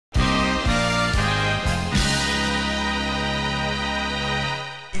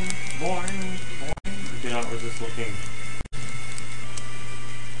looking.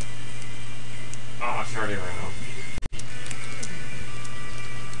 Oh, it's already around.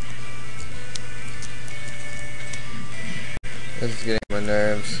 This is getting on my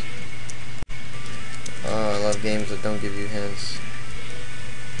nerves. Oh, I love games that don't give you hints.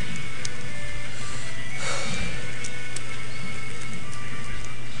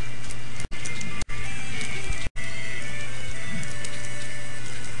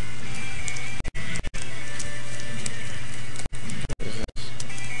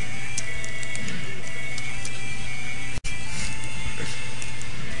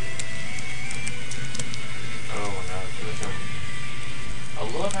 I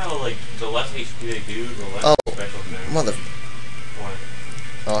love how, like, the less HP they do, the less special thing. Mother. What?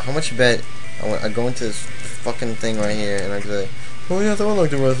 Oh, how much you bet? I go into this fucking thing right here and I say, oh yes, I would like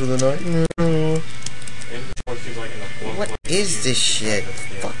the rest of the night. No. What is this shit?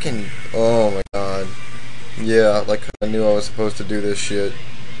 Fucking. Oh my god. Yeah, like I knew I was supposed to do this shit.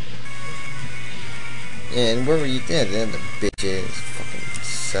 And where were you? Yeah, the bitches. Fucking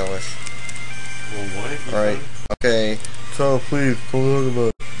Celes. Well, what? Alright. Okay. So please, come talk about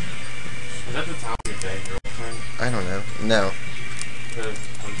it. Is that the time of your dead girlfriend? I don't know. No. Because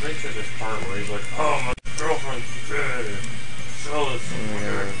I'm pretty sure this part where he's like, oh, my girlfriend's dead. Celes.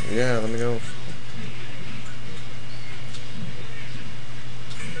 Yeah, let me go.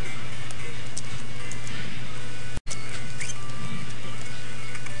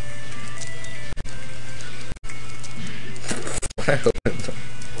 I hope it's not.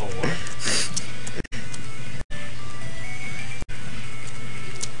 Well, what?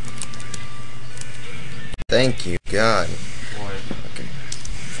 Thank you, God. What?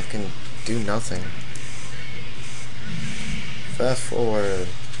 Fucking do nothing. Fast forward.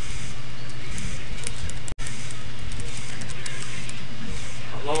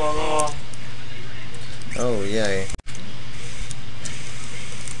 Hello. Oh, yay.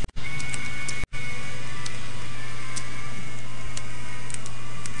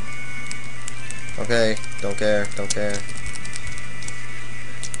 Okay, don't care, don't care.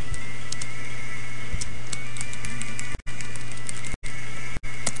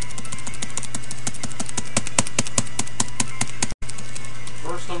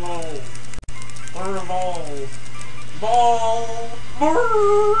 First of all, third of all, ball,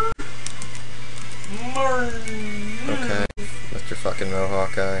 bird, Okay, Mr. fucking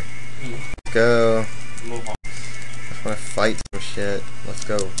Mowhawk guy. Let's go. Mowhawk. I just wanna fight some shit. Let's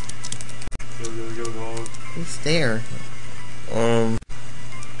go. Go, dog. Who's there? You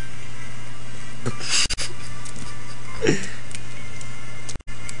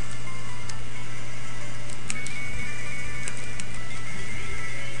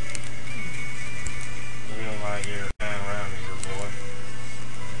know, like you're kind around here, boy.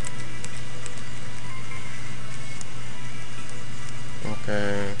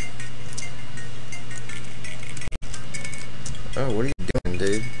 Okay. Oh, what are you doing,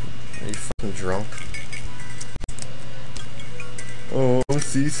 dude? Are you fucking drunk? Oh, I'm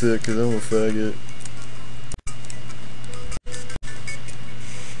seasick because I'm a faggot.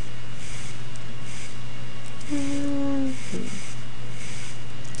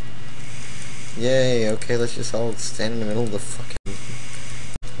 Yay, okay, let's just all stand in the middle of the fucking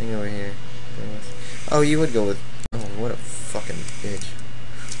thing over here. Oh, you would go with... Oh, what a fucking bitch.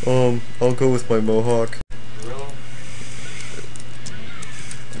 I'll go with my Mohawk. Really?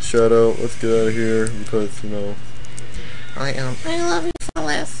 Shout out, let's get out of here, because, you know... I love you,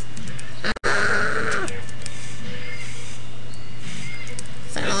 Celes.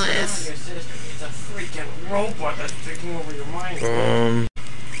 Celes. It's a freaking robot that's taking over your mind.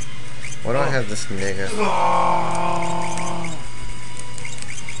 Why do I have this nigga?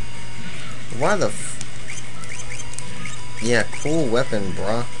 Why the Yeah, cool weapon,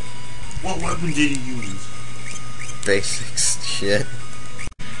 bruh. What weapon did he use? Basics shit.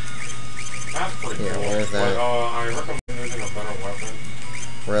 That's pretty Yeah, cool. where's that? But, I recommend using a better weapon.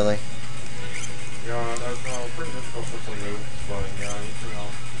 Really? Yeah, that's pretty difficult for some moves, but yeah, you know.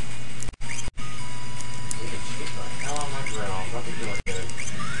 You can get the hell out of my ground. Nothing to like it.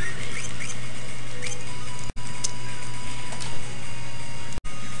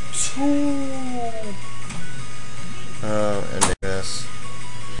 Oh, and